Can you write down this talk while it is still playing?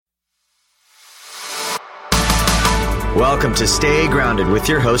Welcome to Stay Grounded with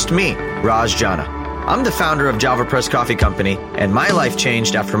your host, me, Raj Jana. I'm the founder of Java Press Coffee Company, and my life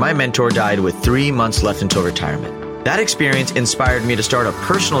changed after my mentor died with 3 months left until retirement. That experience inspired me to start a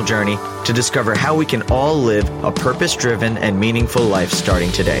personal journey to discover how we can all live a purpose-driven and meaningful life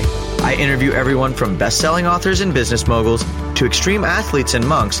starting today. I interview everyone from best-selling authors and business moguls to extreme athletes and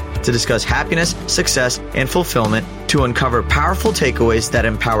monks to discuss happiness, success, and fulfillment, to uncover powerful takeaways that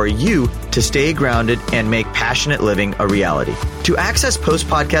empower you to stay grounded and make passionate living a reality. To access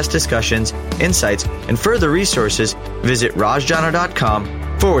post-podcast discussions, insights, and further resources, visit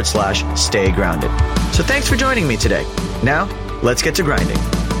rajjana.com/stay grounded. So thanks for joining me today. Now, let's get to grinding.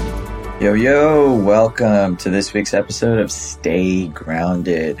 Yo, welcome to this week's episode of Stay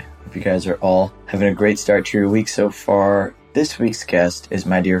Grounded. Hope you guys are all having a great start to your week so far. This week's guest is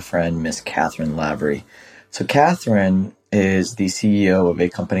my dear friend, Miss Cathryn Lavery. So Cathryn is the CEO of a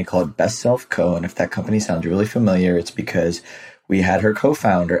company called Best Self Co. And if that company sounds really familiar, it's because we had her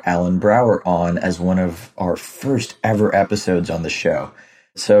co-founder, Alan Brower, on as one of our first ever episodes on the show.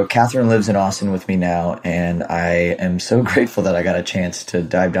 So Cathryn lives in Austin with me now, and I am so grateful that I got a chance to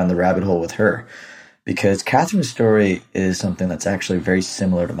dive down the rabbit hole with her, because Cathryn's story is something that's actually very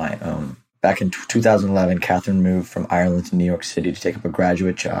similar to my own. Back in 2011, Cathryn moved from Ireland to New York City to take up a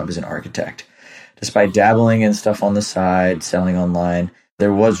graduate job as an architect. Despite dabbling in stuff on the side, selling online,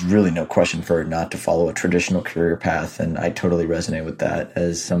 there was really no question for her not to follow a traditional career path, and I totally resonate with that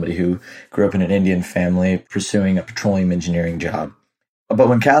as somebody who grew up in an Indian family pursuing a petroleum engineering job. But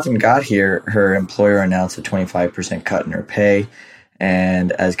when Cathryn got here, her employer announced a 25% cut in her pay,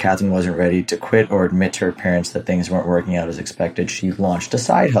 and as Cathryn wasn't ready to quit or admit to her parents that things weren't working out as expected, she launched a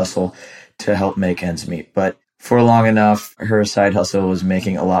side hustle to help make ends meet. But for long enough, her side hustle was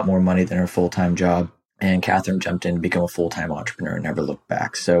making a lot more money than her full-time job, and Cathryn jumped in to become a full-time entrepreneur and never looked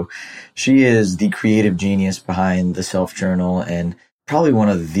back. So she is the creative genius behind the Self Journal and probably one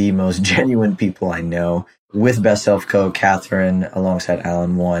of the most genuine people I know. With Best Self Co., Cathryn, alongside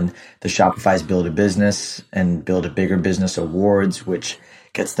Alan, won the Shopify's Build a Business and Build a Bigger Business Awards, which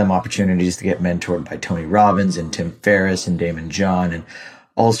gets them opportunities to get mentored by Tony Robbins and Tim Ferriss and Damon John and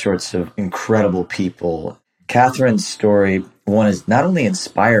all sorts of incredible people. Cathryn's story, one, is not only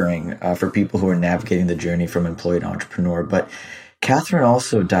inspiring for people who are navigating the journey from employee to entrepreneur, but Cathryn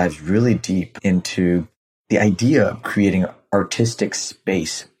also dives really deep into the idea of creating artistic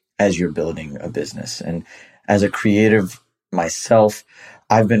space as you're building a business. And as a creative myself,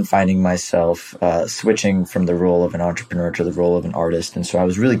 I've been finding myself switching from the role of an entrepreneur to the role of an artist. And so I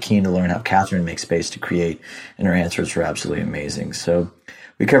was really keen to learn how Cathryn makes space to create, and her answers were absolutely amazing. So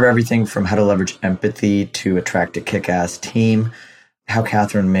we cover everything from how to leverage empathy to attract a kick-ass team, how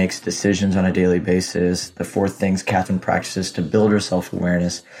Cathryn makes decisions on a daily basis, the 4 things Cathryn practices to build her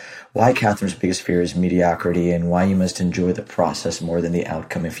self-awareness, why Cathryn's biggest fear is mediocrity, and why you must enjoy the process more than the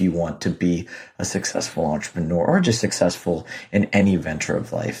outcome if you want to be a successful entrepreneur or just successful in any venture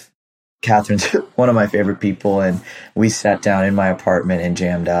of life. Cathryn's one of my favorite people, and we sat down in my apartment and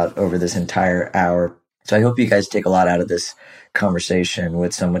jammed out over this entire hour. So I hope you guys take a lot out of this conversation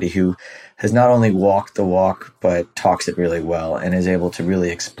with somebody who has not only walked the walk, but talks it really well and is able to really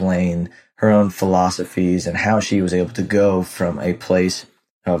explain her own philosophies and how she was able to go from a place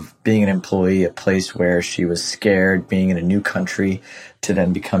of being an employee, a place where she was scared, being in a new country, to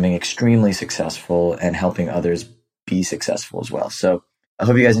then becoming extremely successful and helping others be successful as well. So I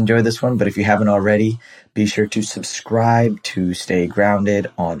hope you guys enjoyed this one, but if you haven't already, be sure to subscribe to Stay Grounded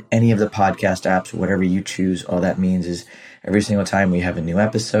on any of the podcast apps, whatever you choose. All that means is every single time we have a new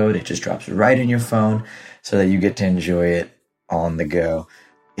episode, it just drops right in your phone so that you get to enjoy it on the go.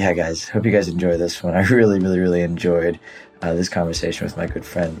 Yeah, guys, hope you guys enjoy this one. I really enjoyed this conversation with my good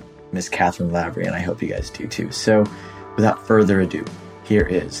friend, Miss Cathryn Lavery, and I hope you guys do too. So without further ado, here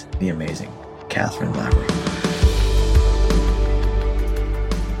is the amazing Cathryn Lavery.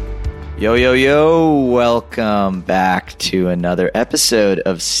 Yo, welcome back to another episode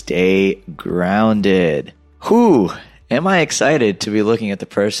of Stay Grounded. Whew, am I excited to be looking at the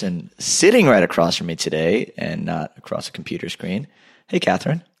person sitting right across from me today and not across a computer screen. Hey,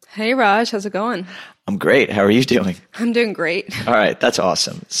 Cathryn. Hey, Raj. How's it going? I'm great. How are you doing? I'm doing great. All right. That's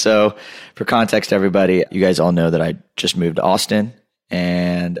awesome. So for context, everybody, you guys all know that I just moved to Austin,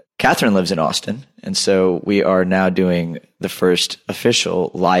 and Cathryn lives in Austin. And so we are now doing the first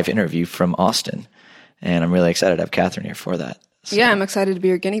official live interview from Austin. And I'm really excited to have Cathryn here for that. So, yeah, I'm excited to be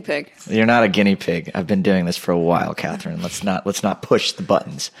your guinea pig. You're not a guinea pig. I've been doing this for a while, Cathryn. Let's not push the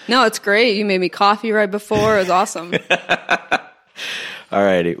buttons. No, it's great. You made me coffee right before. It was awesome. All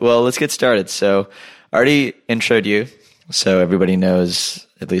righty. Well, let's get started. So I already introed you, so everybody knows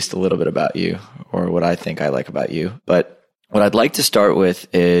at least a little bit about you. or what I think I like about you. But what I'd like to start with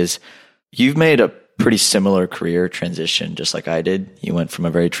is you've made a pretty similar career transition, just like I did. You went from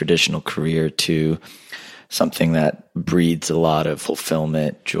a very traditional career to something that breeds a lot of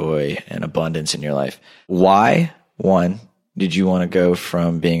fulfillment, joy, and abundance in your life. Why, one, did you want to go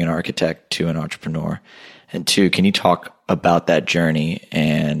from being an architect to an entrepreneur? And two, can you talk about that journey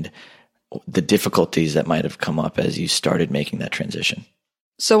and the difficulties that might have come up as you started making that transition?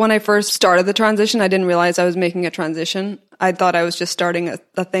 So when I first started the transition, I didn't realize I was making a transition. I thought I was just starting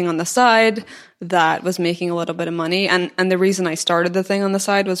a thing on the side that was making a little bit of money. And the reason I started the thing on the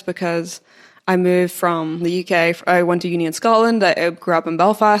side was because I moved from the UK. I went to uni in Scotland. I grew up in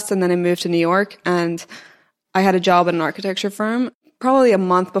Belfast, and then I moved to New York. And I had a job at an architecture firm. Probably a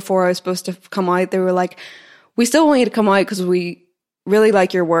month before I was supposed to come out, they were like, we still want you to come out because we really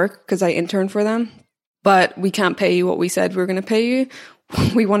like your work, because I interned for them, but we can't pay you what we said we were going to pay you.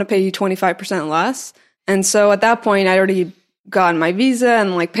 We want to pay you 25% less. And so at that point, I'd already gotten my visa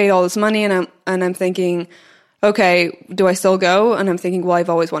and like paid all this money. And I'm thinking, okay, do I still go? And I'm thinking, well, I've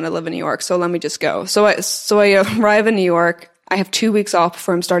always wanted to live in New York, so let me just go. So I arrive in New York. I have 2 weeks off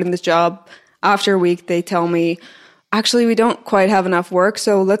before I'm starting this job. After a week, they tell me, actually, we don't quite have enough work,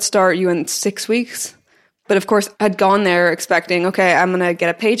 so let's start you in 6 weeks. But of course, I'd gone there expecting, okay, I'm going to get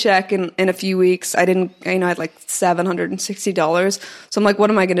a paycheck in a few weeks. I didn't, I had like $760. So I'm like, what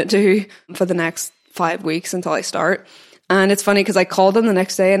am I going to do for the next 5 weeks until I start? And it's funny because I called them the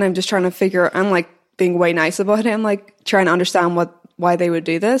next day and I'm just trying to I'm like being way nice about it. I'm like trying to understand why they would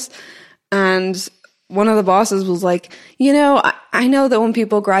do this. And one of the bosses was like, I know that when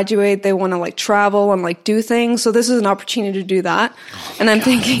people graduate, they want to like travel and like do things. So this is an opportunity to do that. Oh, and I'm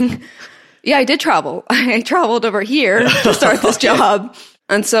thinking, yeah, I did travel. I traveled over here to start this job.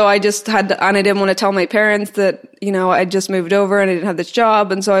 And so I just and I didn't want to tell my parents that, I just moved over and I didn't have this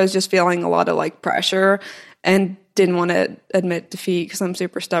job. And so I was just feeling a lot of like pressure and didn't want to admit defeat because I'm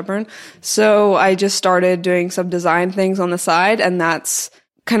super stubborn. So I just started doing some design things on the side. And that's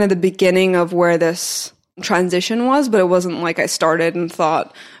kind of the beginning of where this transition was. But it wasn't like I started and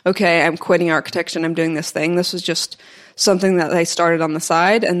thought, okay, I'm quitting architecture and I'm doing this thing. This was just something that I started on the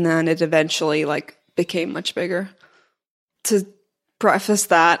side, and then it eventually like became much bigger. To preface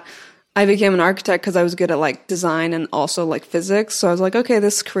that, I became an architect because I was good at like design and also like physics. So I was like, okay,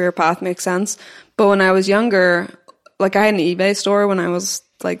 this career path makes sense. But when I was younger, like I had an eBay store when I was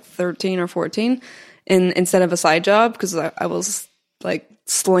like 13 or 14 instead of a side job, because I was like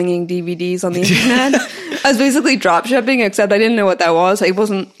slinging DVDs on the internet. I was basically drop shipping, except I didn't know what that was. I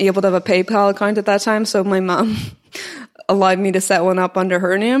wasn't able to have a PayPal account at that time. So my mom allowed me to set one up under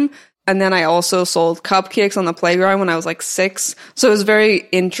her name. And then I also sold cupcakes on the playground when I was like 6. So I was very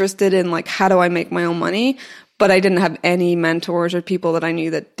interested in like, how do I make my own money? But I didn't have any mentors or people that I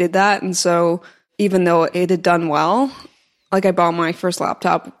knew that did that. And so even though it had done well, like I bought my first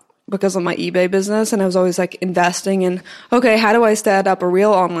laptop because of my eBay business. And I was always like investing in, okay, how do I set up a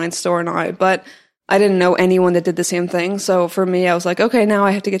real online store now? But I didn't know anyone that did the same thing. So for me, I was like, okay, now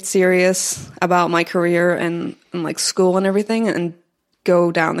I have to get serious about my career and like school and everything and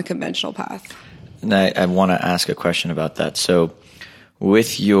go down the conventional path. And I want to ask a question about that. So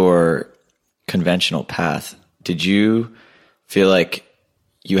with your conventional path, did you feel like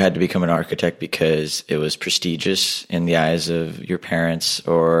you had to become an architect because it was prestigious in the eyes of your parents,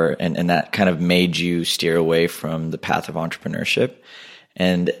 and that kind of made you steer away from the path of entrepreneurship?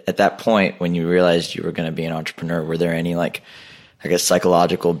 And at that point, when you realized you were going to be an entrepreneur, were there any like, I guess,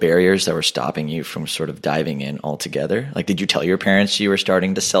 psychological barriers that were stopping you from sort of diving in altogether? Like, did you tell your parents you were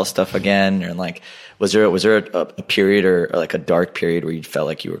starting to sell stuff again? Or like, was there a period or like a dark period where you felt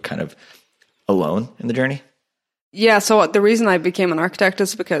like you were kind of alone in the journey? Yeah. So the reason I became an architect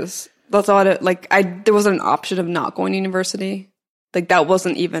is because that's all there wasn't an option of not going to university. Like that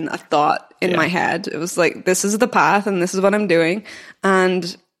wasn't even a thought in my head. It was like, this is the path and this is what I'm doing.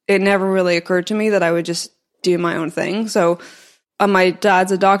 And it never really occurred to me that I would just do my own thing. So my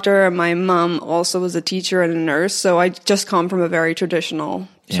dad's a doctor and my mom also was a teacher and a nurse. So I just come from a very traditional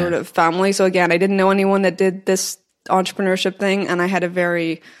sort of family. So again, I didn't know anyone that did this entrepreneurship thing. And I had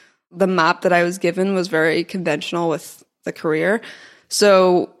the map that I was given was very conventional with the career.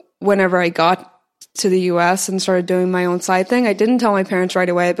 So whenever I got to the US and started doing my own side thing, I didn't tell my parents right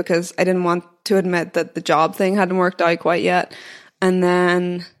away because I didn't want to admit that the job thing hadn't worked out quite yet. And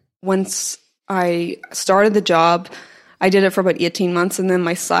then once I started the job, I did it for about 18 months, and then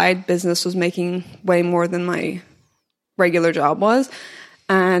my side business was making way more than my regular job was.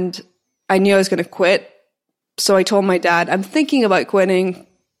 And I knew I was going to quit. So I told my dad, I'm thinking about quitting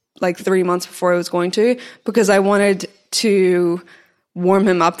like 3 months before I was going to, because I wanted to warm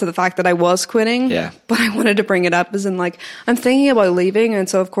him up to the fact that I was quitting. Yeah. But I wanted to bring it up as in like, I'm thinking about leaving. And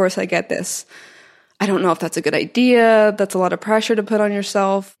so of course I get this. I don't know if that's a good idea. That's a lot of pressure to put on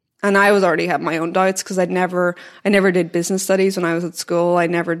yourself. And I was already had my own doubts because I never did business studies when I was at school. I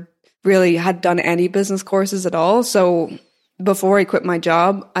never really had done any business courses at all. So before I quit my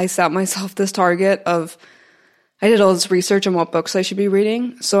job, I set myself this target of, I did all this research on what books I should be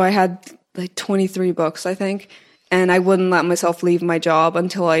reading. So I had like 23 books, I think. And I wouldn't let myself leave my job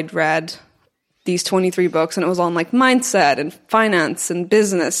until I'd read these 23 books. And it was on like mindset and finance and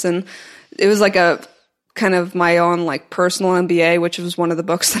business. And it was like a kind of my own like personal MBA, which was one of the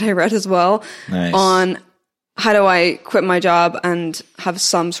books that I read as well. Nice. On how do I quit my job and have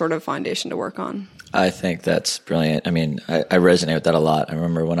some sort of foundation to work on. I think that's brilliant. I mean, I resonate with that a lot. I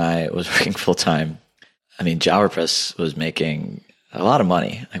remember when I was working full time, I mean, JavaPress was making a lot of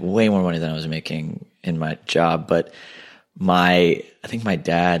money, like way more money than I was making in my job. But I think my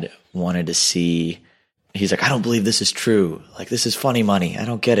dad wanted to see, he's like, I don't believe this is true. Like, this is funny money. I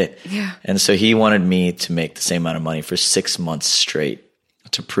don't get it. Yeah. And so he wanted me to make the same amount of money for 6 months straight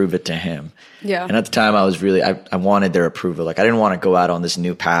to prove it to him. Yeah. And at the time I was really, I wanted their approval. Like, I didn't want to go out on this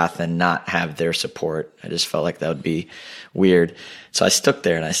new path and not have their support. I just felt like that would be weird. So I stuck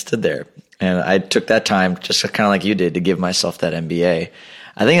there and I stood there and I took that time just kind of like you did to give myself that MBA.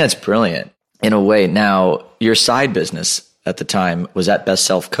 I think that's brilliant in a way. Now, your side business at the time, was that Best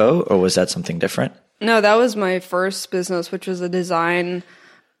Self Co. or was that something different? No, that was my first business, which was a design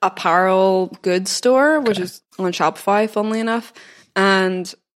apparel goods store, which is on Shopify, funnily enough.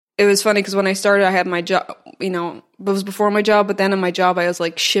 And it was funny because when I started, I had my job, it was before my job, but then in my job, I was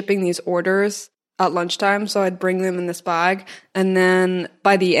like shipping these orders at lunchtime. So I'd bring them in this bag. And then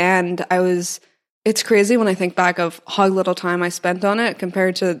by the end, it's crazy when I think back of how little time I spent on it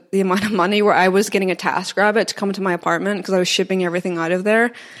compared to the amount of money where I was getting a TaskRabbit to come to my apartment because I was shipping everything out of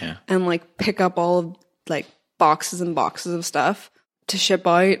there and like pick up all of like boxes and boxes of stuff to ship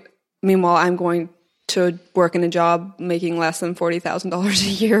out. Meanwhile, I'm going to work in a job making less than $40,000 a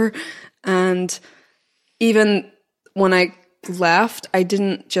year. And even when I left, I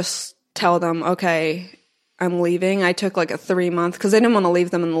didn't just tell them, okay, I'm leaving. I took like a 3-month because I didn't want to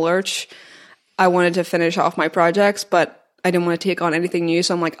leave them in the lurch. I wanted to finish off my projects, but I didn't want to take on anything new.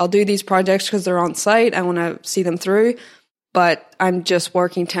 So I'm like, I'll do these projects because they're on site. I want to see them through, but I'm just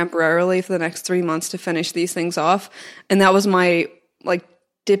working temporarily for the next 3 months to finish these things off. And that was my like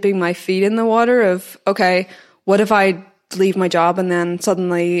dipping my feet in the water of, okay, what if I leave my job and then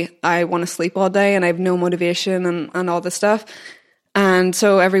suddenly I want to sleep all day and I have no motivation and all this stuff. And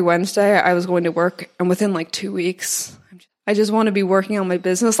so every Wednesday I was going to work, and within like 2 weeks, I just want to be working on my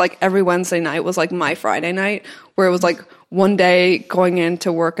business. Like every Wednesday night was like my Friday night, where it was like one day going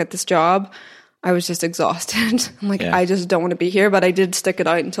into work at this job, I was just exhausted. I'm like, I just don't want to be here. But I did stick it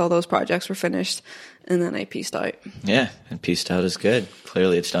out until those projects were finished. And then I pieced out. Yeah, and pieced out is good.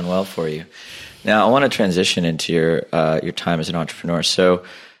 Clearly it's done well for you. Now I want to transition into your time as an entrepreneur. So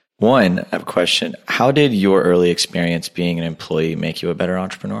one, I have a question. How did your early experience being an employee make you a better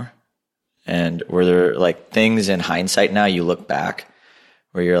entrepreneur? And were there like things in hindsight now you look back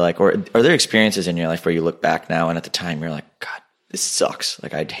where you're like, or are there experiences in your life where you look back now and at the time you're like, God, this sucks.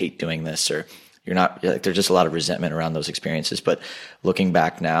 Like I'd hate doing this, or you're like, there's just a lot of resentment around those experiences. But looking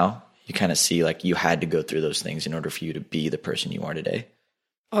back now, you kind of see like you had to go through those things in order for you to be the person you are today.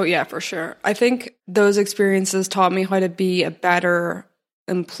 Oh yeah, for sure. I think those experiences taught me how to be a better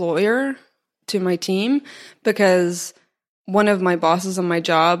employer to my team, because one of my bosses on my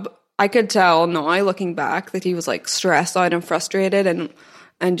job, I could tell now looking back that he was like stressed out and frustrated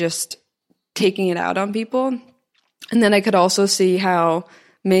and just taking it out on people. And then I could also see how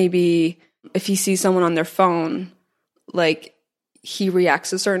maybe if he sees someone on their phone, like he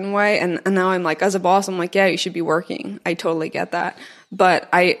reacts a certain way. And now I'm like, as a boss, I'm like, yeah, you should be working. I totally get that. But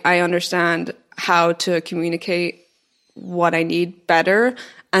I understand how to communicate what I need better.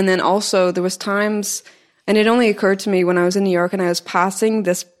 And then also there was times, and it only occurred to me when I was in New York and I was passing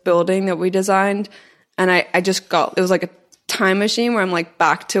this building that we designed, and I just got, it was like a time machine where I'm like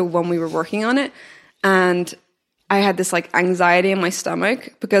back to when we were working on it. And I had this like anxiety in my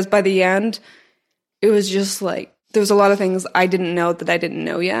stomach because by the end, it was just like, there was a lot of things I didn't know that I didn't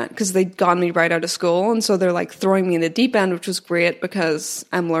know yet because they'd gotten me right out of school. And so they're like throwing me in the deep end, which was great because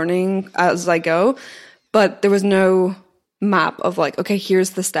I'm learning as I go. But there was no map of like, okay,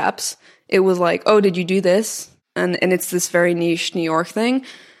 here's the steps. It was like, oh, did you do this? And it's this very niche New York thing.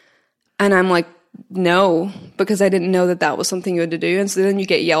 And I'm like, no, because I didn't know that was something you had to do. And so then you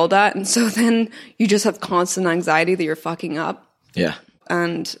get yelled at. And so then you just have constant anxiety that you're fucking up. Yeah.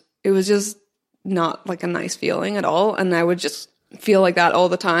 And it was just not like a nice feeling at all. And I would just feel like that all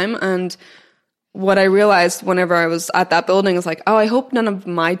the time. And what I realized whenever I was at that building is like, oh, I hope none of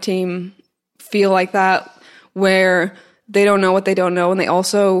my team feel like that, where they don't know what they don't know, and they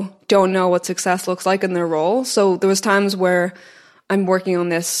also don't know what success looks like in their role. So there was times where I'm working on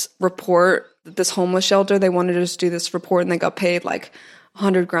this report, this homeless shelter. They wanted us to do this report, and they got paid like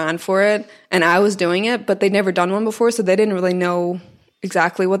 $100,000 for it. And I was doing it, but they'd never done one before, so they didn't really know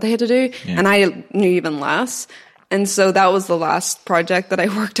exactly what they had to do. Yeah. And I knew even less. And so that was the last project that I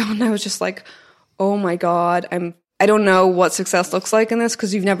worked on. I was just like, oh my God, I don't know what success looks like in this,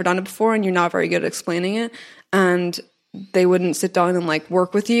 because you've never done it before and you're not very good at explaining it. And they wouldn't sit down and like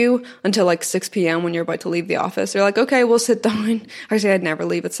work with you until like 6 p.m. when you're about to leave the office. They're like, okay, we'll sit down. Actually, I'd never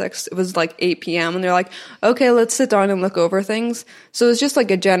leave at 6. It was like 8 p.m. and they're like, okay, let's sit down and look over things. So it's just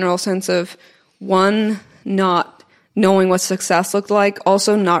like a general sense of, one, not knowing what success looked like,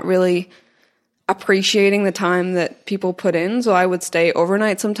 also not really appreciating the time that people put in. So I would stay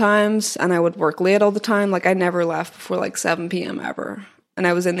overnight sometimes, and I would work late all the time. Like I never left before like 7 p.m. ever. And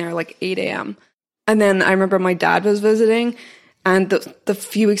I was in there like 8 a.m. And then I remember my dad was visiting, and the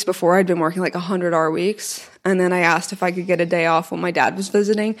few weeks before I'd been working like 100-hour weeks. And then I asked if I could get a day off when my dad was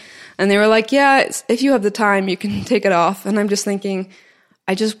visiting. And they were like, yeah, if you have the time, you can take it off. And I'm just thinking,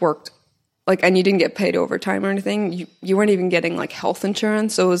 I just worked. Like, and you didn't get paid overtime or anything. You weren't even getting like health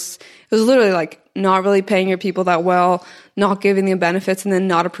insurance. So it was literally like not really paying your people that well, not giving them benefits, and then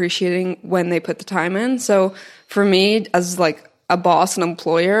not appreciating when they put the time in. So for me, as like a boss and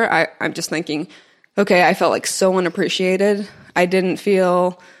employer, I'm just thinking, okay, I felt like so unappreciated. I didn't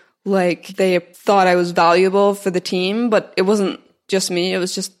feel like they thought I was valuable for the team, but it wasn't just me. It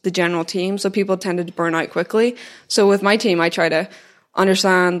was just the general team. So people tended to burn out quickly. So with my team, I try to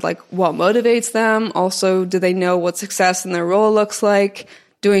understand like what motivates them. Also, do they know what success in their role looks like?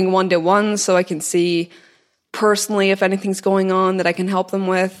 Doing one-to-ones so I can see personally if anything's going on that I can help them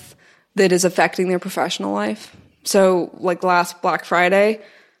with that is affecting their professional life. So like last Black Friday,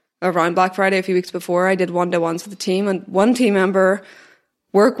 around Black Friday a few weeks before, I did one-to-ones with the team, and one team member,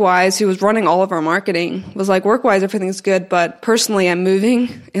 work-wise, who was running all of our marketing, was like, work-wise, everything's good, but personally I'm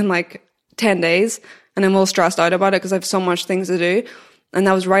moving in like 10 days. And I'm a little stressed out about it because I have so much things to do. And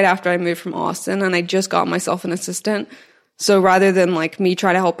that was right after I moved from Austin, and I just got myself an assistant. So rather than like me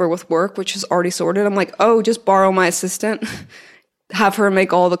try to help her with work, which is already sorted, I'm like, oh, just borrow my assistant, have her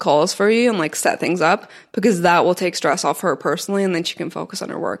make all the calls for you and like set things up, because that will take stress off her personally, and then she can focus on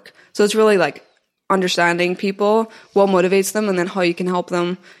her work. So it's really like understanding people, what motivates them, and then how you can help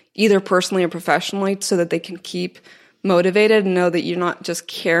them either personally or professionally so that they can keep motivated and know that you're not just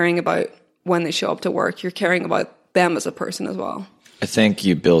caring about when they show up to work, you're caring about them as a person as well. I think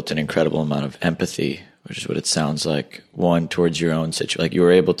you built an incredible amount of empathy, which is what it sounds like. One, towards your own situation. Like you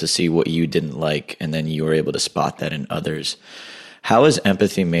were able to see what you didn't like, and then you were able to spot that in others. How has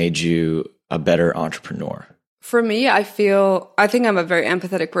empathy made you a better entrepreneur? For me, I think I'm a very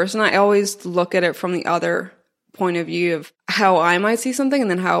empathetic person. I always look at it from the other point of view of how I might see something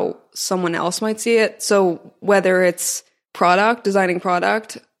and then how someone else might see it. So whether it's designing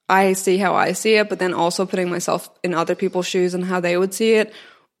product, I see how I see it, but then also putting myself in other people's shoes and how they would see it.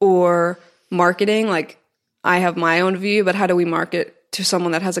 Or marketing, like I have my own view, but how do we market to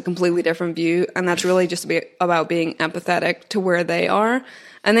someone that has a completely different view? And that's really just about being empathetic to where they are.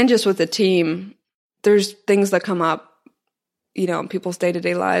 And then just with the team, there's things that come up, in people's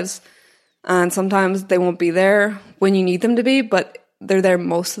day-to-day lives. And sometimes they won't be there when you need them to be, but they're there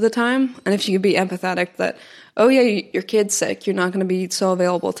most of the time. And if you could be empathetic that, oh yeah, your kid's sick, you're not going to be so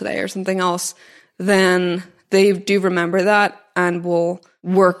available today or something else, then they do remember that and will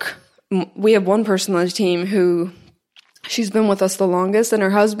work. We have one person on the team who, she's been with us the longest, and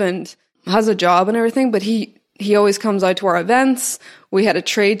her husband has a job and everything, but he always comes out to our events. We had a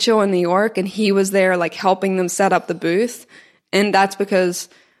trade show in New York, and he was there like helping them set up the booth. And that's because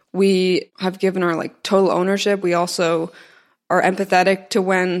we have given her like total ownership. We also are empathetic to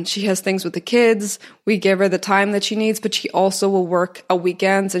when she has things with the kids. We give her the time that she needs, but she also will work at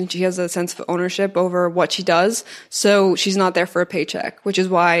weekends, and she has a sense of ownership over what she does. So she's not there for a paycheck, which is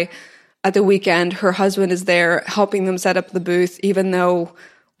why at the weekend her husband is there helping them set up the booth, even though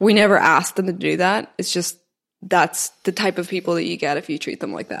we never asked them to do that. It's just, that's the type of people that you get if you treat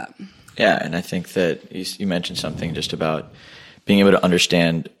them like that. Yeah, and I think that you mentioned something just about being able to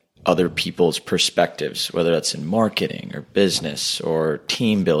understand other people's perspectives, whether that's in marketing or business or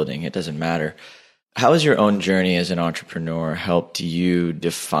team building, it doesn't matter. How has your own journey as an entrepreneur helped you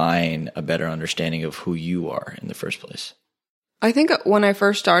define a better understanding of who you are in the first place? I think when I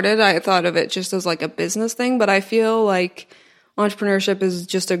first started, I thought of it just as like a business thing, but I feel like entrepreneurship is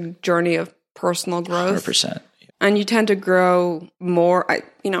just a journey of personal growth. 100%. And you tend to grow more.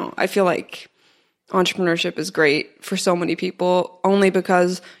 I feel like entrepreneurship is great for so many people only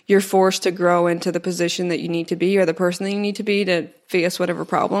because you're forced to grow into the position that you need to be or the person that you need to be to face whatever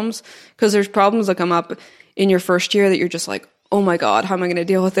problems. Because there's problems that come up in your first year that you're just like, oh my God, how am I going to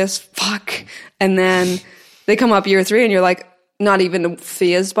deal with this? Fuck. And then they come up year 3 and you're like not even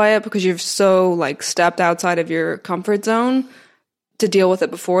fazed by it because you've so like stepped outside of your comfort zone to deal with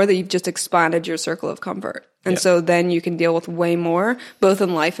it before that you've just expanded your circle of comfort. And so then you can deal with way more, both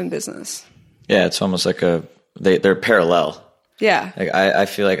in life and business. Yeah, it's almost like they're parallel. Yeah. Like I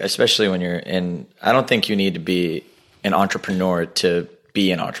feel like, especially when you're in, I don't think you need to be an entrepreneur to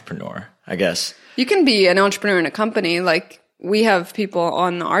be an entrepreneur, I guess. You can be an entrepreneur in a company. Like we have people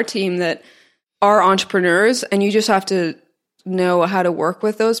on our team that are entrepreneurs and you just have to know how to work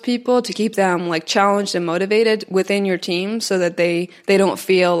with those people to keep them like challenged and motivated within your team so that they don't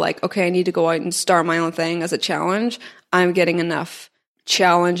feel like, okay, I need to go out and start my own thing as a challenge. I'm getting enough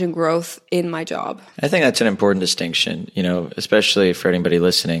challenge and growth in my job. I think that's an important distinction, especially for anybody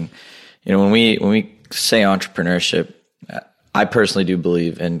listening. When we say entrepreneurship, I personally do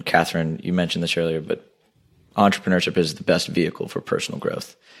believe, and Cathryn, you mentioned this earlier, but entrepreneurship is the best vehicle for personal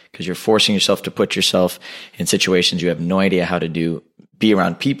growth because you're forcing yourself to put yourself in situations you have no idea how to do, be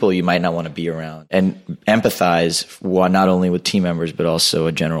around people you might not want to be around, and empathize not only with team members, but also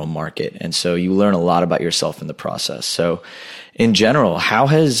a general market. And so you learn a lot about yourself in the process. So in general, how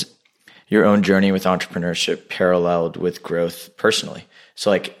has your own journey with entrepreneurship paralleled with growth personally? So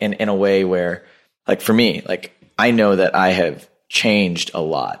like in a way where, like for me, like I know that I have changed a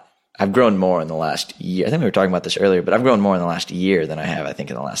lot. I've grown more in the last year. I think we were talking about this earlier, but I've grown more in the last year than I have, I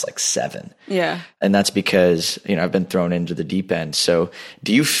think, in the last like 7. Yeah. And that's because, I've been thrown into the deep end. So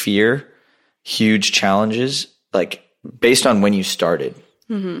do you fear huge challenges, like based on when you started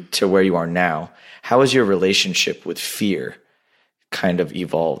to where you are now? How has your relationship with fear kind of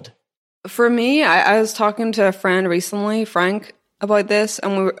evolved? For me, I was talking to a friend recently, Frank, about this,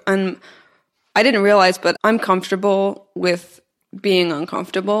 and I didn't realize, but I'm comfortable with being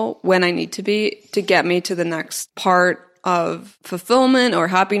uncomfortable when I need to be to get me to the next part of fulfillment or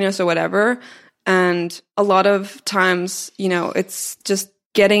happiness or whatever. And a lot of times, it's just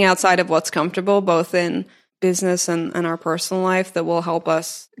getting outside of what's comfortable, both in business and our personal life, that will help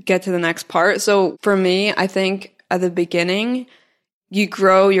us get to the next part. So for me, I think at the beginning, you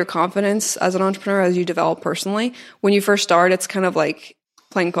grow your confidence as an entrepreneur as you develop personally. When you first start, it's kind of like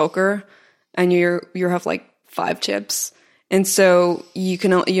playing poker and you have like 5 chips. And so you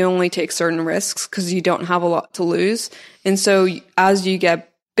only take certain risks because you don't have a lot to lose. And so as you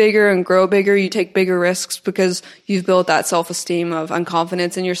get bigger and grow bigger, you take bigger risks because you've built that self-esteem and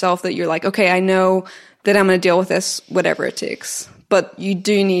confidence in yourself that you're like, okay, I know that I'm going to deal with this, whatever it takes. But you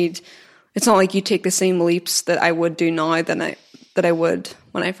do need, it's not like you take the same leaps that I would do now that I would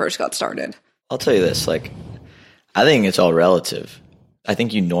when I first got started. I'll tell you this, like, I think it's all relative. I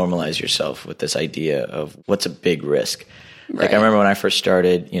think you normalize yourself with this idea of what's a big risk. Right. Like I remember when I first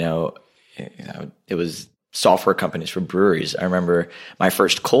started, it was software companies for breweries. I remember my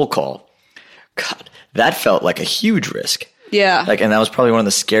first cold call. God, that felt like a huge risk. Yeah. And that was probably one of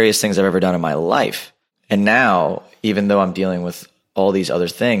the scariest things I've ever done in my life. And now, even though I'm dealing with all these other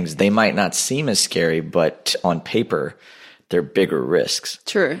things, they might not seem as scary, but on paper, they're bigger risks.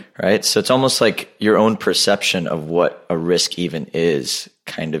 True. Right? So it's almost like your own perception of what a risk even is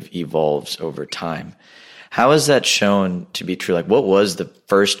kind of evolves over time. How is that shown to be true? Like, what was the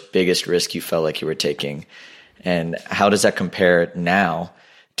first biggest risk you felt like you were taking? And how does that compare now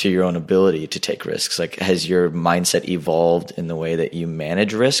to your own ability to take risks? Like, has your mindset evolved in the way that you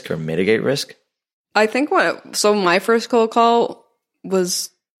manage risk or mitigate risk? I think my first cold call was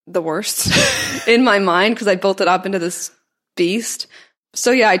the worst in my mind because I built it up into this beast.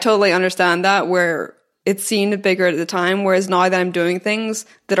 So yeah, I totally understand that, where it seemed bigger at the time, whereas now that I'm doing things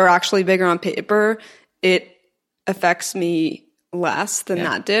that are actually bigger on paper, it affects me less than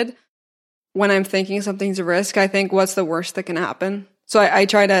that did. When I'm thinking something's a risk, I think, what's the worst that can happen? So I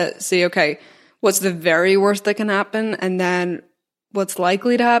try to see, okay, what's the very worst that can happen? And then what's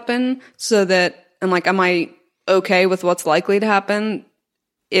likely to happen, so that I'm like, am I okay with what's likely to happen?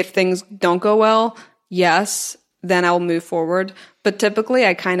 If things don't go well, yes, then I'll move forward. But typically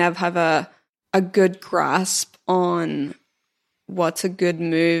I kind of have a good grasp on what's a good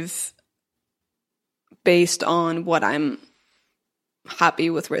move based on what I'm happy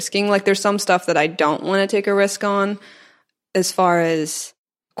with risking. Like, there's some stuff that I don't want to take a risk on as far as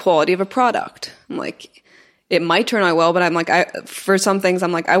quality of a product. I'm like, it might turn out well, but I'm like, for some things,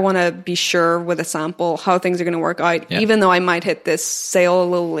 I'm like, I want to be sure with a sample how things are going to work out, even though I might hit this sale a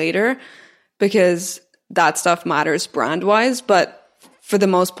little later, because that stuff matters brand wise. But for the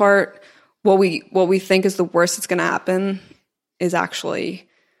most part, what we think is the worst that's going to happen is actually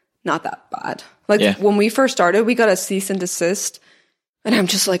not that bad. Like when we first started, we got a cease and desist, and I'm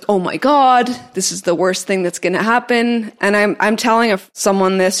just like, oh my God, this is the worst thing that's going to happen. And I'm telling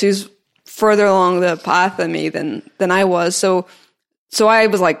someone this who's further along the path than me than I was. So I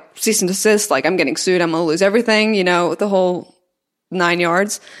was like, cease and desist, like I'm getting sued, I'm going to lose everything, the whole 9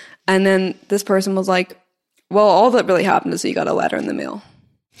 yards. And then this person was like, well, all that really happened is you got a letter in the mail.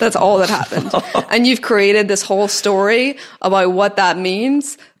 That's all that happened. And you've created this whole story about what that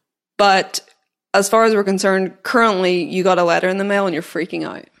means. But as far as we're concerned, currently you got a letter in the mail and you're freaking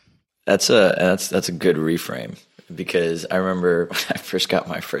out. That's a good reframe, because I remember when I first got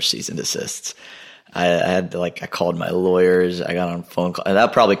my first cease and desists, I called my lawyers, I got on phone call, and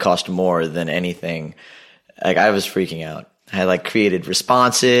that probably cost more than anything. Like, I was freaking out. I had created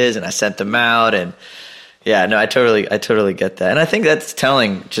responses and I sent them out, and yeah, no, I totally get that. And I think that's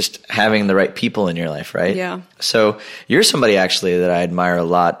telling, just having the right people in your life, right? Yeah. So you're somebody actually that I admire a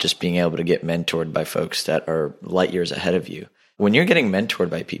lot, just being able to get mentored by folks that are light years ahead of you. When you're getting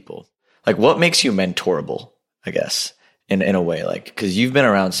mentored by people, what makes you mentorable, I guess, in a way? Because you've been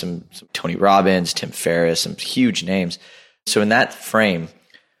around some Tony Robbins, Tim Ferriss, some huge names. So in that frame,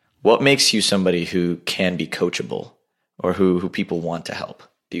 what makes you somebody who can be coachable, or who people want to help,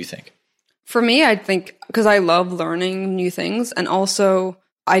 do you think? For me, I think, because I love learning new things, and also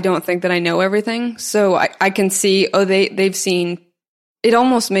I don't think that I know everything. So I can see, they've seen, it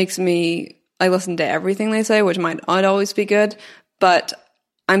almost makes me, I listen to everything they say, which might not always be good, but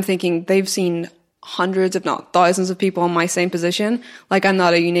I'm thinking they've seen hundreds, if not thousands of people in my same position. I'm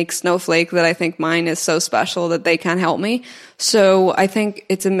not a unique snowflake that I think mine is so special that they can't help me. So I think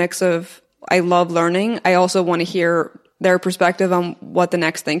it's a mix of, I love learning. I also want to hear their perspective on what the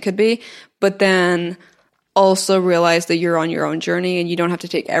next thing could be, but then also realize that you're on your own journey and you don't have to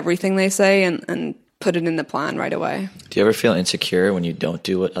take everything they say and put it in the plan right away. Do you ever feel insecure when you don't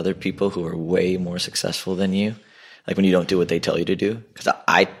do what other people who are way more successful than you, when you don't do what they tell you to do? Because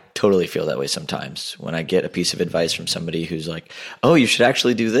I totally feel that way sometimes when I get a piece of advice from somebody who's like, oh, you should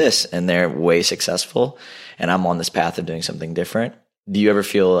actually do this, and they're way successful, and I'm on this path of doing something different. Do you ever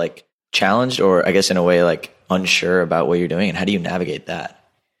feel challenged, or I guess in a way unsure about what you're doing, and how do you navigate that?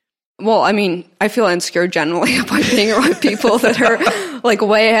 Well, I feel insecure generally about being around people that are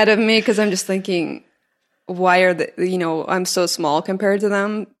way ahead of me, because I'm just thinking, why are I'm so small compared to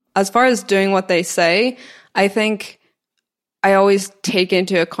them. As far as doing what they say, I think I always take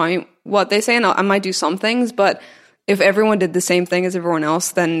into account what they say, and I might do some things, but if everyone did the same thing as everyone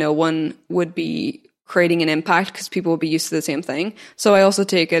else, then no one would be creating an impact, because people would be used to the same thing. So I also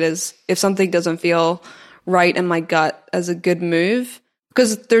take it as, if something doesn't feel right in my gut, as a good move,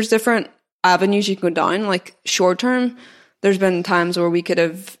 because there's different avenues you can go down. Short term, there's been times where we could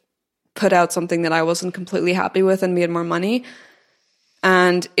have put out something that I wasn't completely happy with and made more money.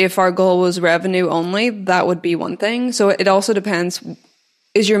 And if our goal was revenue only, that would be one thing. So it also depends.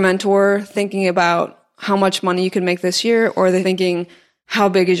 Is your mentor thinking about how much money you can make this year, or are they thinking, how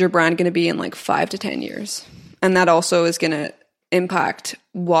big is your brand going to be in 5 to 10 years? And that also is going to impact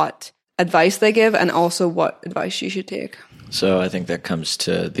what advice they give, and also what advice you should take. So I think that comes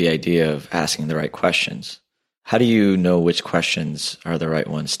to the idea of asking the right questions. How do you know which questions are the right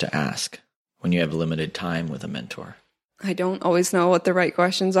ones to ask when you have limited time with a mentor? I don't always know what the right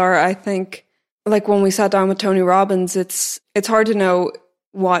questions are. I think, when we sat down with Tony Robbins, it's hard to know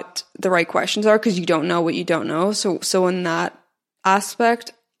what the right questions are, because you don't know what you don't know. So in that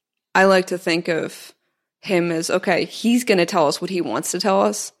aspect, I like to think of him as, okay, he's going to tell us what he wants to tell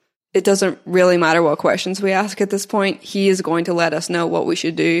us. It doesn't really matter what questions we ask at this point. He is going to let us know what we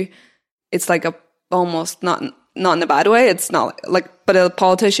should do. It's almost not in a bad way. It's not but a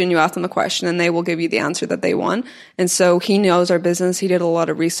politician, you ask them a question and they will give you the answer that they want. And so he knows our business. He did a lot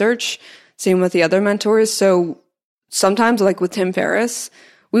of research. Same with the other mentors. So sometimes, with Tim Ferriss,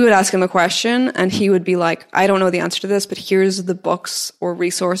 we would ask him a question and he would be like, I don't know the answer to this, but here's the books or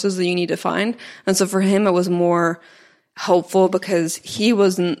resources that you need to find. And so for him, it was more helpful, because he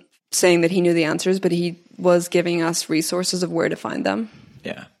wasn't saying that he knew the answers, but he was giving us resources of where to find them.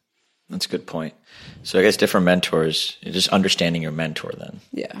 Yeah, that's a good point. So I guess different mentors, just understanding your mentor then.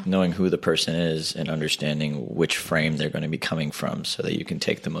 Yeah. Knowing who the person is and understanding which frame they're going to be coming from so that you can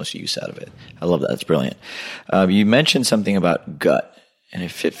take the most use out of it. I love that. That's brilliant. You mentioned something about gut, and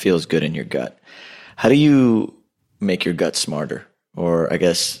if it feels good in your gut. How do you make your gut smarter? Or I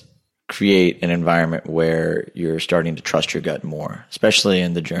guess create an environment where you're starting to trust your gut more, especially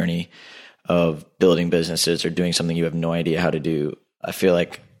in the journey of building businesses or doing something you have no idea how to do? I feel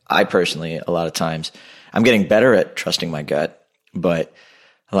like I personally, a lot of times, I'm getting better at trusting my gut, but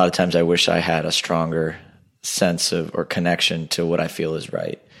a lot of times I wish I had a stronger sense of or connection to what I feel is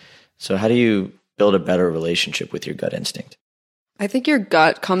right. So how do you build a better relationship with your gut instinct? I think your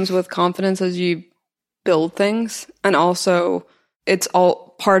gut comes with confidence as you build things. And also it's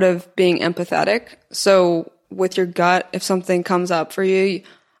all part of being empathetic. So with your gut, if something comes up for you,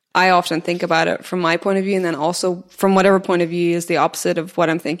 I often think about it from my point of view, and then also from whatever point of view is the opposite of what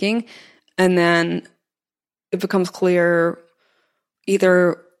I'm thinking. And then it becomes clear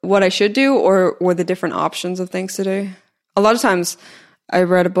either what I should do or the different options of things to do. A lot of times I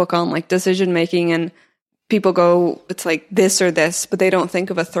read a book on like decision making, and people go, it's like this or this, but they don't think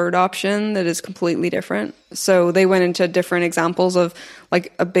of a third option that is completely different. So they went into different examples of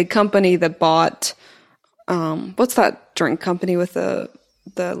like a big company that bought, what's that drink company with the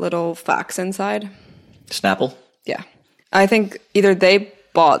little facts inside? Snapple? Yeah. I think either they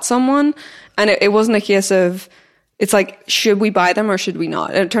bought someone, and it wasn't a case of, it's like, should we buy them or should we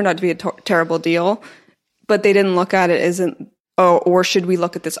not? And it turned out to be a terrible deal, but they didn't look at it as or should we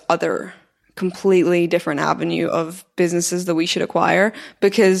look at this other completely different avenue of businesses that we should acquire,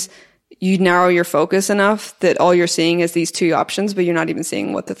 because you narrow your focus enough that all you're seeing is these two options, but you're not even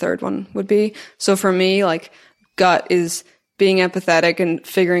seeing what the third one would be. So for me, like, gut is being empathetic and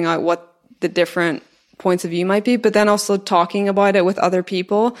figuring out what the different points of view might be, but then also talking about it with other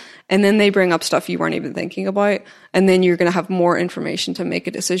people, and then they bring up stuff you weren't even thinking about, and then you're going to have more information to make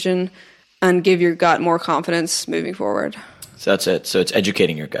a decision and give your gut more confidence moving forward. So that's it. So it's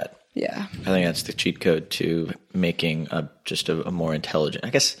educating your gut. Yeah. I think that's the cheat code to making just a more intelligent. I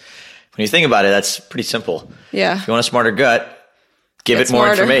guess when you think about it, that's pretty simple. Yeah. If you want a smarter gut, give it more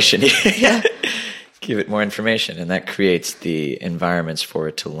information. Yeah. Give it more information, and that creates the environments for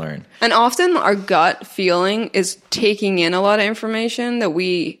it to learn. And often our gut feeling is taking in a lot of information that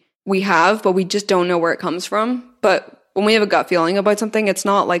we have, but we just don't know where it comes from. But when we have a gut feeling about something, it's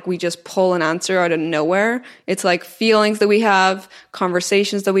not like we just pull an answer out of nowhere. It's like feelings that we have,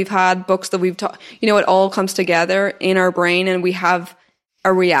 conversations that we've had, books that we've taught. You know, it all comes together in our brain, and we have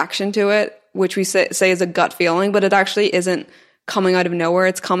a reaction to it, which we say is a gut feeling, but it actually isn't coming out of nowhere.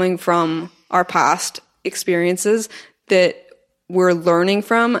 It's coming from our past experiences that we're learning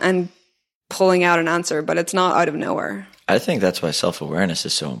from and pulling out an answer, but it's not out of nowhere. I think that's why self-awareness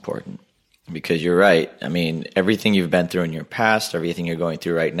is so important, because you're right. I mean, everything you've been through in your past, everything you're going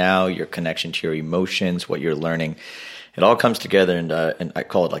through right now, your connection to your emotions, what you're learning, it all comes together, and I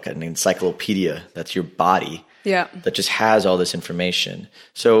call it like an encyclopedia. That's your body. Yeah. That just has all this information.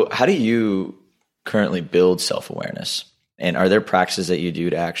 So how do you currently build self-awareness? And are there practices that you do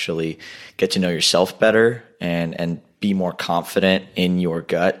to actually get to know yourself better and be more confident in your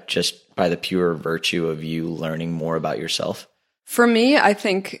gut just by the pure virtue of you learning more about yourself? For me, I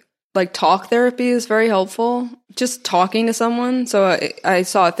think like talk therapy is very helpful. Just talking to someone. So I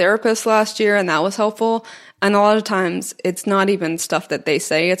saw a therapist last year, and that was helpful. And a lot of times it's not even stuff that they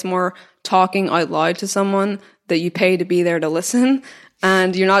say. It's more talking out loud to someone that you pay to be there to listen.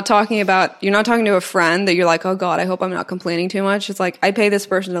 And you're not talking to a friend that you're like, oh God, I hope I'm not complaining too much. It's like, I pay this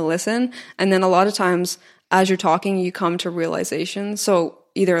person to listen. And then a lot of times as you're talking, you come to realization. So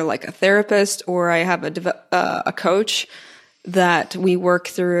either like a therapist, or I have a coach that we work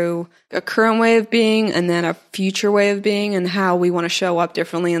through a current way of being and then a future way of being and how we want to show up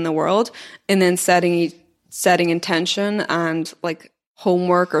differently in the world. And then setting intention and like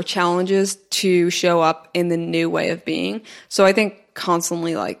homework or challenges to show up in the new way of being. So I think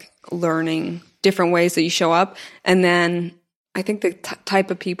constantly like learning different ways that you show up. And then I think the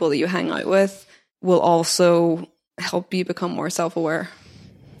type of people that you hang out with will also help you become more self-aware.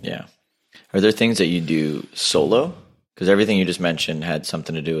 Yeah. Are there things that you do solo? Because everything you just mentioned had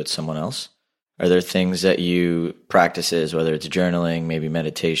something to do with someone else. Are there things that you practices, whether it's journaling, maybe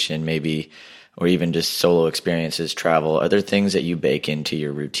meditation, maybe, or even just solo experiences, travel? Are there things that you bake into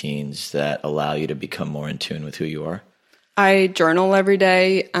your routines that allow you to become more in tune with who you are? I journal every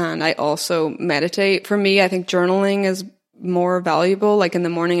day, and I also meditate. For me, I think journaling is more valuable. Like in the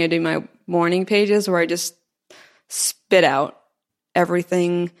morning, I do my morning pages where I just spit out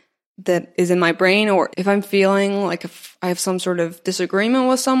everything that is in my brain. Or if I'm feeling like if I have some sort of disagreement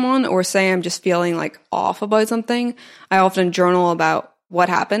with someone, or say I'm just feeling like off about something, I often journal about what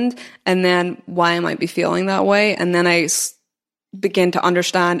happened and then why I might be feeling that way. And then I begin to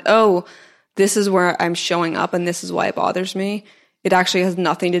understand, oh, this is where I'm showing up and this is why it bothers me. It actually has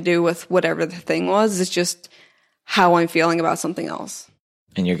nothing to do with whatever the thing was. It's just how I'm feeling about something else.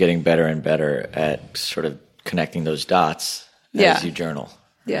 And you're getting better and better at sort of connecting those dots as you journal.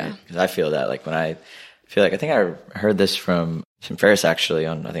 Yeah. Because I feel that, like when I feel like, I think I heard this from Tim Ferriss actually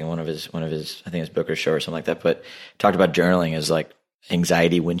on, I think one of his, I think his book or show or something like that, but talked about journaling as like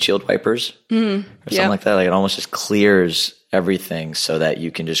anxiety windshield wipers or something like that. Like it almost just clears everything so that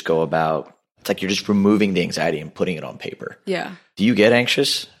you can just go about, it's like you're just removing the anxiety and putting it on paper. Yeah. Do you get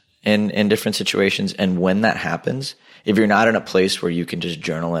anxious in different situations? And when that happens, if you're not in a place where you can just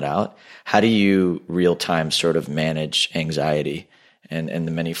journal it out, how do you real time sort of manage anxiety and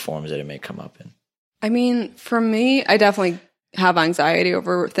the many forms that it may come up in? I mean, for me, I definitely have anxiety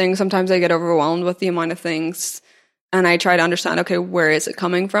over things. Sometimes I get overwhelmed with the amount of things, and I try to understand, okay, where is it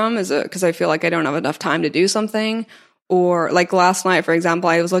coming from? Is it because I feel like I don't have enough time to do something? Or like last night, for example,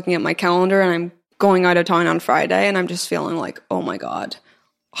 I was looking at my calendar and I'm going out of town on Friday and I'm just feeling like, oh my God,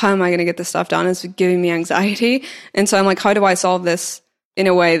 how am I going to get this stuff done? It's giving me anxiety. And so I'm like, how do I solve this in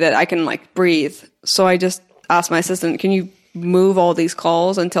a way that I can like breathe? So I just asked my assistant, can you move all these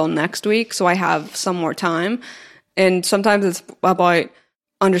calls until next week so I have some more time? And sometimes it's about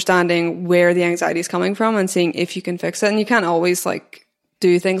understanding where the anxiety is coming from and seeing if you can fix it. And you can't always like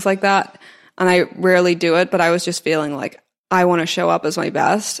do things like that. And I rarely do it, but I was just feeling like I want to show up as my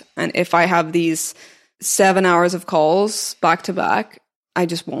best. And if I have these 7 hours of calls back to back, I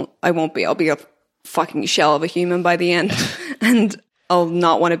won't be. I'll be a fucking shell of a human by the end and I'll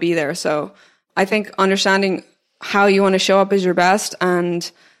not want to be there. So I think understanding how you want to show up as your best and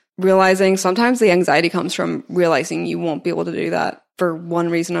realizing sometimes the anxiety comes from realizing you won't be able to do that for one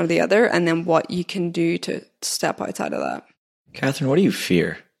reason or the other, and then what you can do to step outside of that. Cathryn, what do you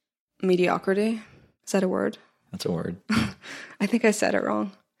fear? Mediocrity. Is that a word? That's a word. I think I said it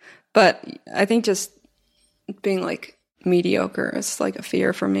wrong. But I think just being like mediocre is like a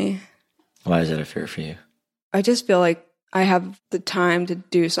fear for me. Why is that a fear for you? I just feel like I have the time to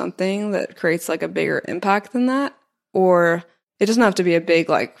do something that creates like a bigger impact than that. Or it doesn't have to be a big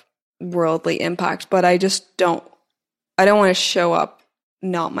like worldly impact, but I don't want to show up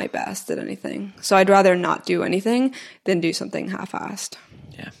not my best at anything. So I'd rather not do anything than do something half-assed.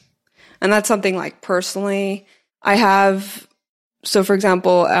 Yeah. And that's something like personally I have. So for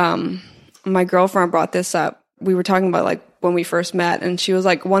example, my girlfriend brought this up. We were talking about like when we first met, and she was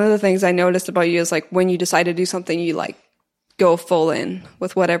like, one of the things I noticed about you is like when you decide to do something, you like go full in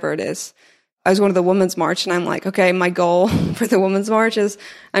with whatever it is. I was going to the Women's March and I'm like, okay, my goal for the Women's March is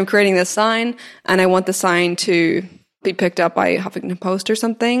I'm creating this sign and I want the sign to be picked up by Huffington Post or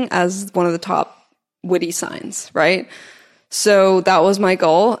something as one of the top witty signs, right? So that was my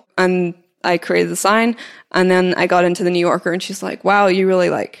goal, and I created the sign, and then I got into the New Yorker and she's like, wow, you really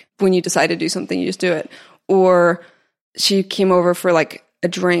like, when you decide to do something, you just do it. Or she came over for like a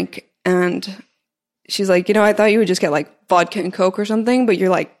drink and she's like, I thought you would just get like vodka and Coke or something, but you're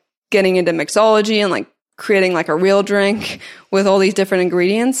like getting into mixology and like creating like a real drink with all these different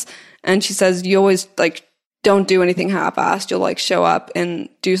ingredients. And she says, you always like don't do anything half-assed. You'll like show up and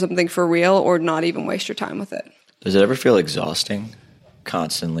do something for real or not even waste your time with it. Does it ever feel exhausting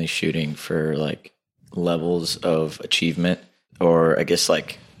constantly shooting for like levels of achievement or I guess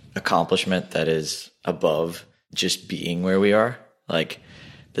like accomplishment that is above just being where we are? Like,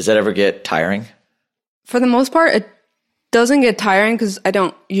 does that ever get tiring? For the most part, it doesn't get tiring because I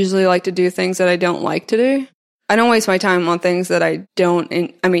don't usually like to do things that I don't like to do. I don't waste my time on things that I don't,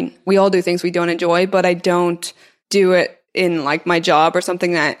 I mean, we all do things we don't enjoy, but I don't do it in like my job or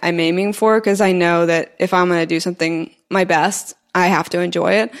something that I'm aiming for, because I know that if I'm going to do something my best, I have to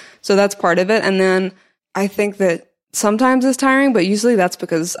enjoy it. So that's part of it. And then I think that sometimes it's tiring, but usually that's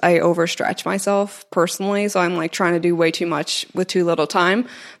because I overstretch myself personally. So I'm like trying to do way too much with too little time,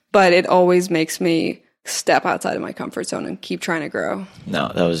 but it always makes me step outside of my comfort zone and keep trying to grow.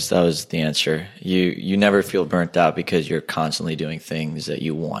 No, that was the answer. You never feel burnt out because you're constantly doing things that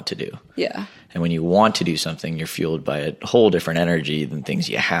you want to do. Yeah. And when you want to do something, you're fueled by a whole different energy than things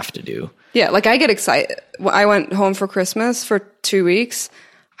you have to do. Yeah, like I get excited. I went home for Christmas for 2 weeks.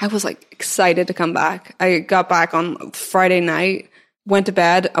 I was like excited to come back. I got back on Friday night, went to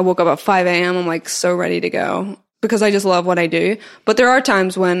bed. I woke up at 5 a.m. I'm like so ready to go because I just love what I do. But there are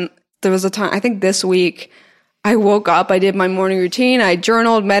times when there was a time, I think this week, I woke up, I did my morning routine, I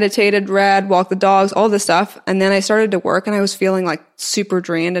journaled, meditated, read, walked the dogs, all this stuff. And then I started to work and I was feeling like super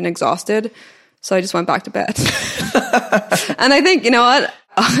drained and exhausted. So I just went back to bed. And I think, you know what?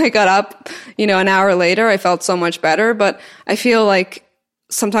 I got up, an hour later, I felt so much better. But I feel like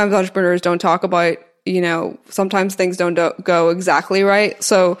sometimes entrepreneurs don't talk about, sometimes things don't go exactly right.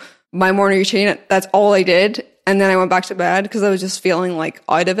 So my morning routine, that's all I did. And then I went back to bed because I was just feeling like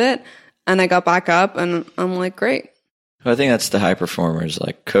out of it. And I got back up and I'm like, great. Well, I think that's the high performers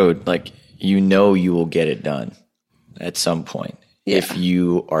like code. Like, you will get it done at some point if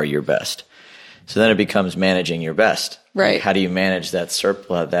you are your best. So then it becomes managing your best. Right. Like, how do you manage that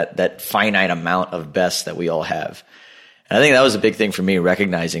surplus, that finite amount of best that we all have? And I think that was a big thing for me,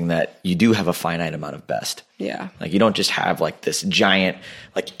 recognizing that you do have a finite amount of best. Yeah. Like, you don't just have like this giant,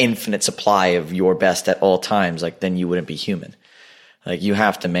 like infinite supply of your best at all times. Like, then you wouldn't be human. Like, you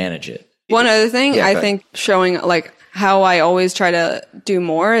have to manage it. One other thing, I think showing like how I always try to do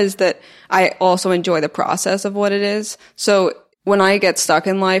more is that I also enjoy the process of what it is. So when I get stuck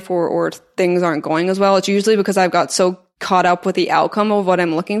in life or things aren't going as well, it's usually because I've got so caught up with the outcome of what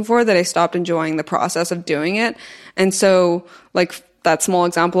I'm looking for that I stopped enjoying the process of doing it. And so like that small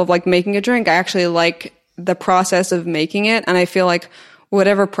example of like making a drink, I actually like the process of making it. And I feel like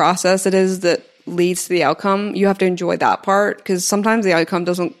whatever process it is that leads to the outcome, you have to enjoy that part, because sometimes the outcome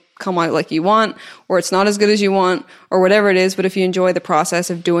doesn't come out like you want, or it's not as good as you want, or whatever it is. But if you enjoy the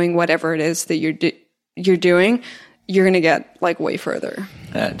process of doing whatever it is that you're doing, you're going to get like way further.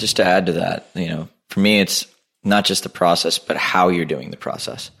 Just to add to that, for me, it's not just the process, but how you're doing the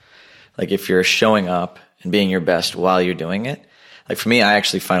process. Like, if you're showing up and being your best while you're doing it, like for me, I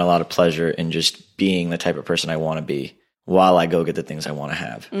actually find a lot of pleasure in just being the type of person I want to be while I go get the things I want to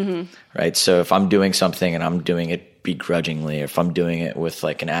have. Mm-hmm. Right. So if I'm doing something and I'm doing it begrudgingly, or if I'm doing it with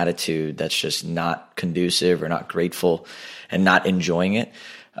like an attitude that's just not conducive or not grateful and not enjoying it,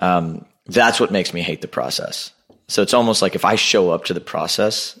 that's what makes me hate the process. So it's almost like if I show up to the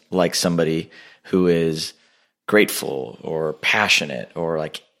process like somebody who is grateful or passionate or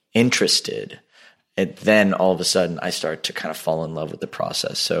like interested, then all of a sudden I start to kind of fall in love with the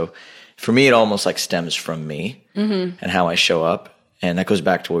process. So for me, it almost like stems from me and how I show up. And that goes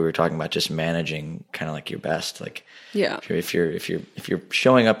back to what we were talking about, just managing kind of like your best. Like, yeah, if you're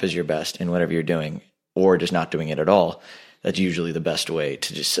showing up as your best in whatever you're doing, or just not doing it at all, that's usually the best way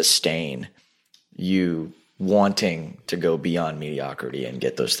to just sustain you wanting to go beyond mediocrity and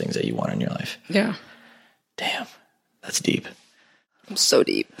get those things that you want in your life. Yeah. Damn, that's deep. So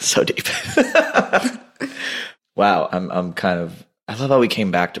deep. So deep. Wow, I love how we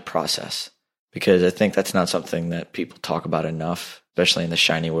came back to process, because I think that's not something that people talk about enough, especially in the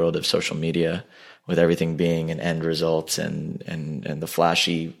shiny world of social media, with everything being an end result and the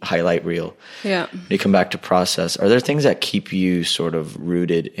flashy highlight reel. Yeah. You come back to process. Are there things that keep you sort of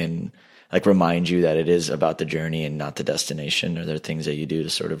rooted in, like remind you that it is about the journey and not the destination? Are there things that you do to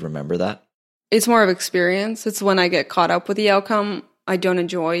sort of remember that? It's more of experience. It's when I get caught up with the outcome, I don't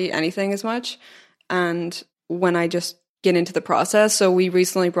enjoy anything as much. And when I just get into the process. So we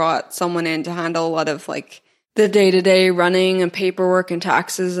recently brought someone in to handle a lot of like the day-to-day running and paperwork and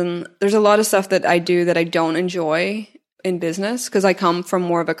taxes. And there's a lot of stuff that I do that I don't enjoy in business, because I come from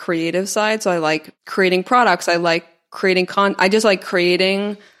more of a creative side. So I like creating products. I like creating I just like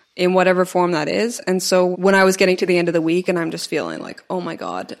creating in whatever form that is. And so when I was getting to the end of the week and I'm just feeling like, oh my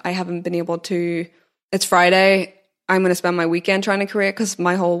God, I haven't been able to, it's Friday, I'm going to spend my weekend trying to create, because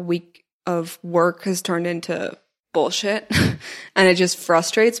my whole week of work has turned into bullshit and it just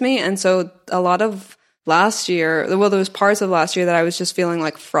frustrates me. And so a lot of last year, well, there was parts of last year that I was just feeling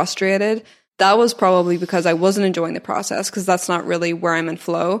like frustrated. That was probably because I wasn't enjoying the process, because that's not really where I'm in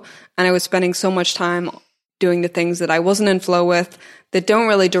flow. And I was spending so much time doing the things that I wasn't in flow with, that don't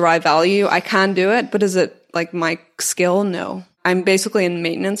really derive value. I can do it, but is it like my skill? No. I'm basically in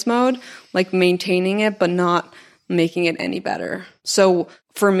maintenance mode, like maintaining it, but not making it any better. So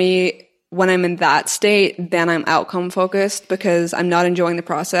for me, when I'm in that state, then I'm outcome focused, because I'm not enjoying the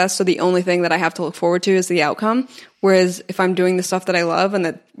process. So the only thing that I have to look forward to is the outcome. Whereas if I'm doing the stuff that I love and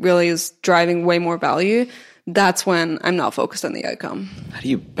that really is driving way more value, that's when I'm not focused on the outcome. How do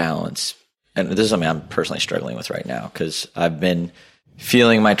you balance? And this is something I'm personally struggling with right now, because I've been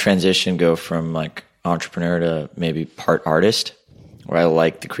feeling my transition go from like entrepreneur to maybe part artist, where I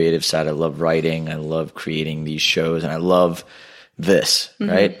like the creative side. I love writing. I love creating these shows, and I love this,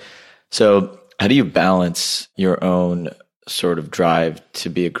 right? So how do you balance your own sort of drive to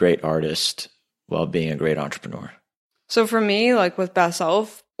be a great artist while being a great entrepreneur? So for me, like with Best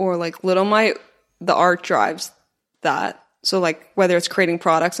Self or like Little Mite, the art drives that. So like whether it's creating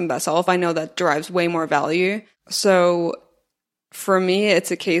products and Best Self, I know that drives way more value. So for me,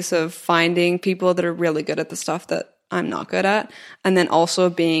 it's a case of finding people that are really good at the stuff that I'm not good at. And then also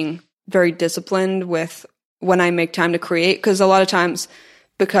being very disciplined with when I make time to create. Because a lot of times,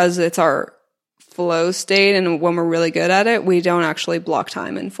 because it's our flow state and when we're really good at it, we don't actually block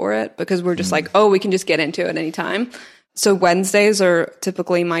time in for it, because we're just like, oh, we can just get into it anytime. So Wednesdays are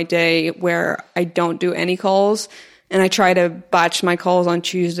typically my day where I don't do any calls, and I try to batch my calls on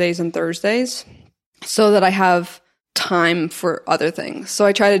Tuesdays and Thursdays so that I have time for other things. So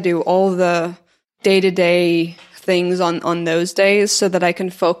I try to do all the day-to-day things on those days so that I can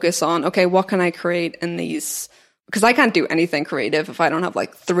focus on, okay, what can I create in these? Because I can't do anything creative if I don't have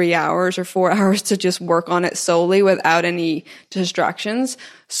like 3 hours or 4 hours to just work on it solely without any distractions.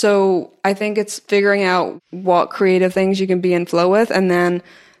 So I think it's figuring out what creative things you can be in flow with, and then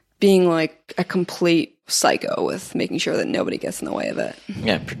being like a complete psycho with making sure that nobody gets in the way of it.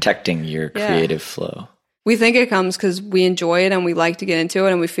 Yeah, protecting your creative flow. We think it comes because we enjoy it and we like to get into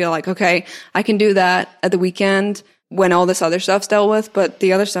it, and we feel like, okay, I can do that at the weekend when all this other stuff's dealt with, but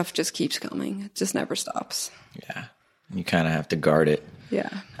the other stuff just keeps coming. It just never stops. Yeah. You kind of have to guard it. Yeah.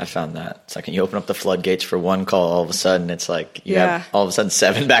 I found that. It's like when you open up the floodgates for one call, all of a sudden it's like you have all of a sudden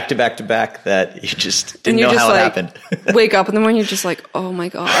 7 back to back to back that you just didn't know how it happened. Wake up in the morning, you're just like, oh my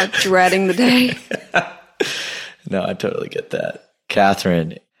God, dreading the day. No, I totally get that.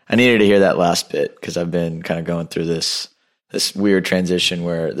 Cathryn, I needed to hear that last bit because I've been kind of going through this weird transition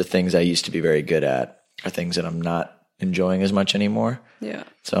where the things I used to be very good at are things that I'm not enjoying as much anymore. Yeah.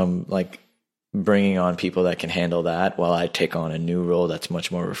 So I'm like bringing on people that can handle that while I take on a new role that's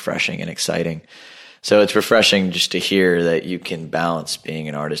much more refreshing and exciting. So it's refreshing just to hear that you can balance being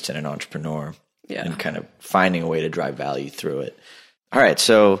an artist and an entrepreneur and kind of finding a way to drive value through it. All right.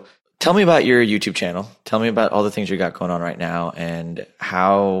 So tell me about your YouTube channel. Tell me about all the things you got going on right now and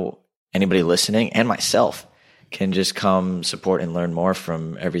how anybody listening and myself can just come support and learn more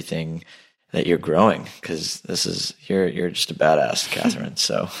from everything that you're growing, because you're just a badass, Cathryn.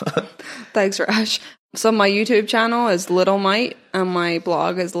 So thanks, Raj. So my YouTube channel is Little Might, and my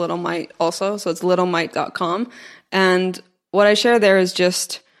blog is Little Might also. So it's littlemight.com. And what I share there is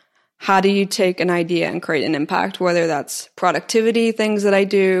just how do you take an idea and create an impact, whether that's productivity, things that I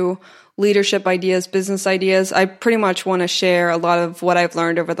do, leadership ideas, business ideas. I pretty much want to share a lot of what I've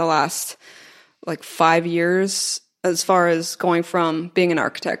learned over the last like 5 years as far as going from being an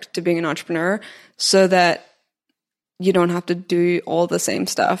architect to being an entrepreneur, so that you don't have to do all the same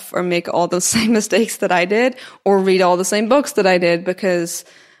stuff or make all the same mistakes that I did or read all the same books that I did, because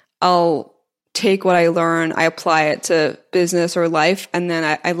I'll take what I learn, I apply it to business or life, and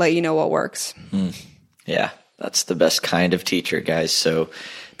then I let you know what works. Yeah, that's the best kind of teacher, guys. So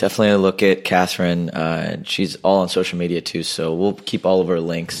definitely look at Cathryn. She's all on social media too, so we'll keep all of her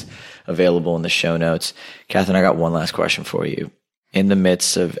links available in the show notes. Cathryn, I got one last question for you. In the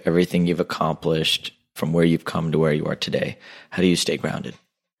midst of everything you've accomplished, from where you've come to where you are today, how do you stay grounded?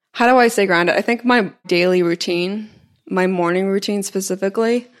 How do I stay grounded? I think my daily routine, my morning routine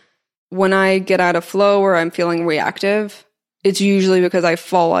specifically, when I get out of flow or I'm feeling reactive, it's usually because I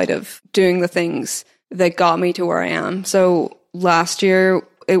fall out of doing the things that got me to where I am. So last year,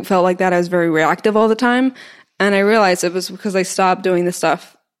 it felt like that. I was very reactive all the time. And I realized it was because I stopped doing the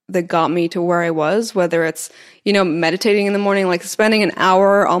stuff that got me to where I was, whether it's, meditating in the morning, like spending an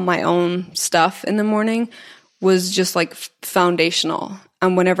hour on my own stuff in the morning was just like foundational.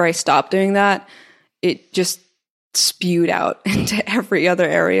 And whenever I stopped doing that, it just spewed out into every other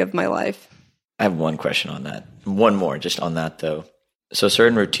area of my life. I have one question on that. One more just on that though. So a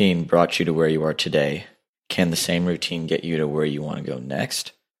certain routine brought you to where you are today. Can the same routine get you to where you want to go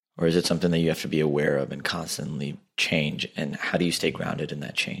next? Or is it something that you have to be aware of and constantly change? And how do you stay grounded in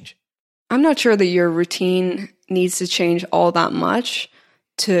that change? I'm not sure that your routine needs to change all that much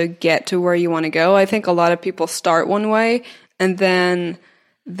to get to where you want to go. I think a lot of people start one way and then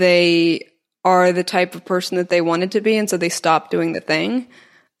they are the type of person that they wanted to be, and so they stop doing the thing.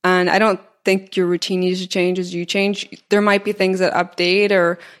 And I don't think your routine needs to change as you change. There might be things that update,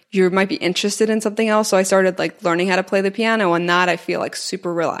 or you might be interested in something else. So I started like learning how to play the piano, and that I feel like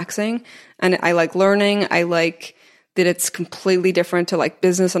super relaxing. And I like learning. I like that it's completely different to like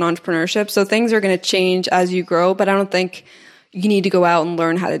business and entrepreneurship. So things are going to change as you grow, but I don't think you need to go out and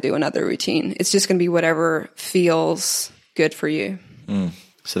learn how to do another routine. It's just going to be whatever feels good for you.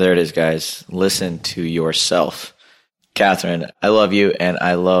 So there it is, guys. Listen to yourself. Cathryn, I love you, and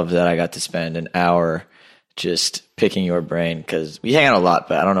I love that I got to spend an hour just picking your brain, because we hang out a lot,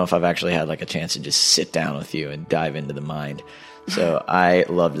 but I don't know if I've actually had like a chance to just sit down with you and dive into the mind. So I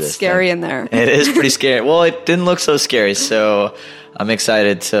love this. Scary in there. It is pretty scary. Well, it didn't look so scary, so I'm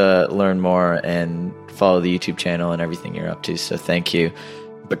excited to learn more and follow the YouTube channel and everything you're up to. So thank you.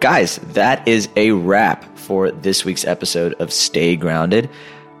 But guys, that is a wrap for this week's episode of Stay Grounded.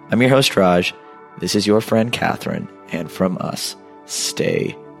 I'm your host, Raj. This is your friend, Cathryn. And from us,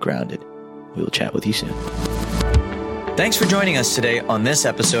 stay grounded. We will chat with you soon. Thanks for joining us today on this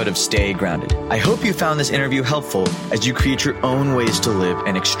episode of Stay Grounded. I hope you found this interview helpful as you create your own ways to live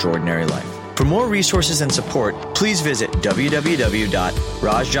an extraordinary life. For more resources and support, please visit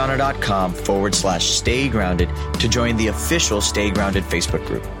www.rajjana.com/Stay Grounded to join the official Stay Grounded Facebook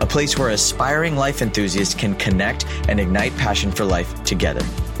group, a place where aspiring life enthusiasts can connect and ignite passion for life together.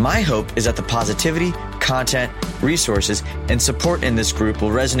 My hope is that the positivity, content, resources, and support in this group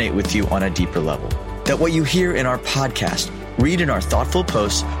will resonate with you on a deeper level. That what you hear in our podcast, read in our thoughtful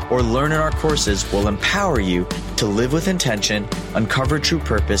posts, or learn in our courses will empower you to live with intention, uncover true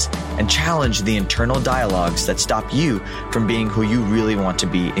purpose, and challenge the internal dialogues that stop you from being who you really want to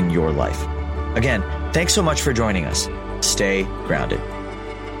be in your life. Again, thanks so much for joining us. Stay grounded.